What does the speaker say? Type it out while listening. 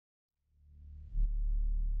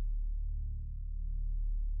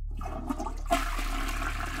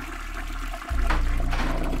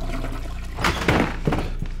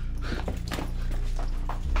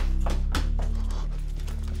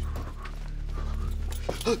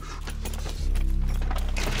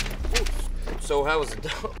So how was it?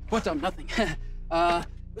 What's up? Nothing. It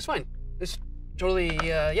was fine. It's totally,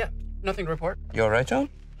 yeah, nothing to report. You all right, John?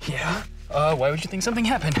 Yeah. Why would you think something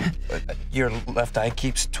happened? Your left eye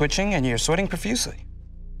keeps twitching and you're sweating profusely.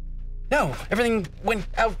 No, everything went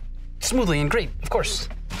out smoothly and great, of course.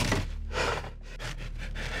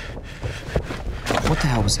 What the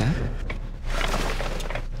hell was that?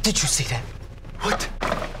 Did you see that? What?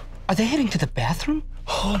 Are they heading to the bathroom?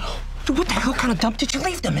 Oh, no. Dude, what the hell kind of dump did you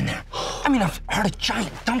leave them in there? I mean, I've heard of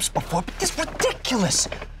giant dumps before, but this is ridiculous.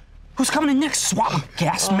 Who's coming in next? SWAT with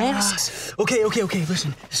gas masks? Okay.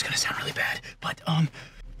 Listen, this is gonna sound really bad, but,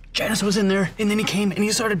 Janice was in there, and then he came, and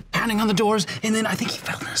he started pounding on the doors, and then I think he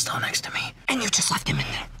fell in the stall next to me. And you just left him in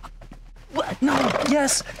there? What? No,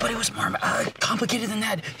 yes, but it was more complicated than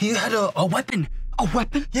that. He had a weapon. A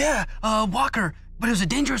weapon? Yeah, a walker, but it was a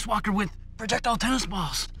dangerous walker with projectile tennis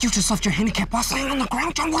balls. You just left your handicapped boss laying on the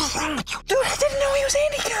ground, John. What's wrong with you? Dude, I didn't know he was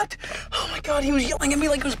handicapped. Oh my God, he was yelling at me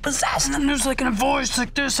like he was possessed. And then there's like a voice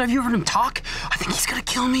like this. Have you heard him talk? I think he's gonna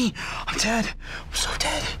kill me. I'm dead. I'm so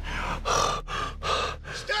dead.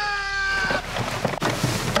 Stop!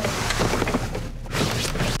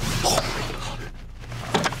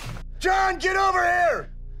 John, get over here!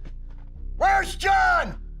 Where's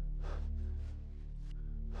John?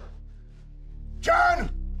 John,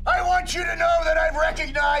 I want you to know that I've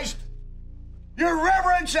recognized your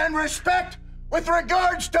reverence and respect with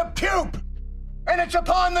regards to Pupe. And it's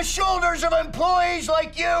upon the shoulders of employees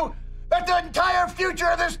like you that the entire future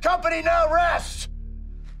of this company now rests.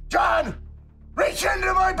 John, reach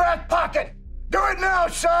into my back pocket. Do it now,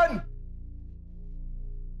 son.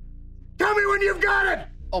 Tell me when you've got it.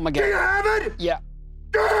 Oh my God. Do you have it? Yeah.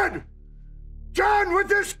 Good. John, with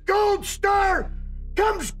this gold star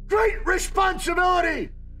comes great responsibility.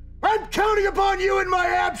 I'm counting upon you in my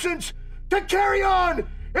absence to carry on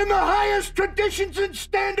in the highest traditions and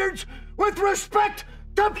standards with respect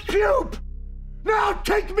to Pupe. Now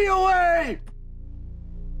take me away.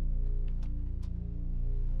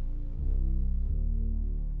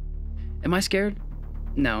 Am I scared?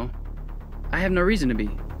 No. I have no reason to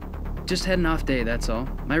be. Just had an off day, that's all.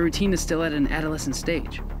 My routine is still at an adolescent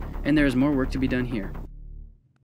stage, and there is more work to be done here.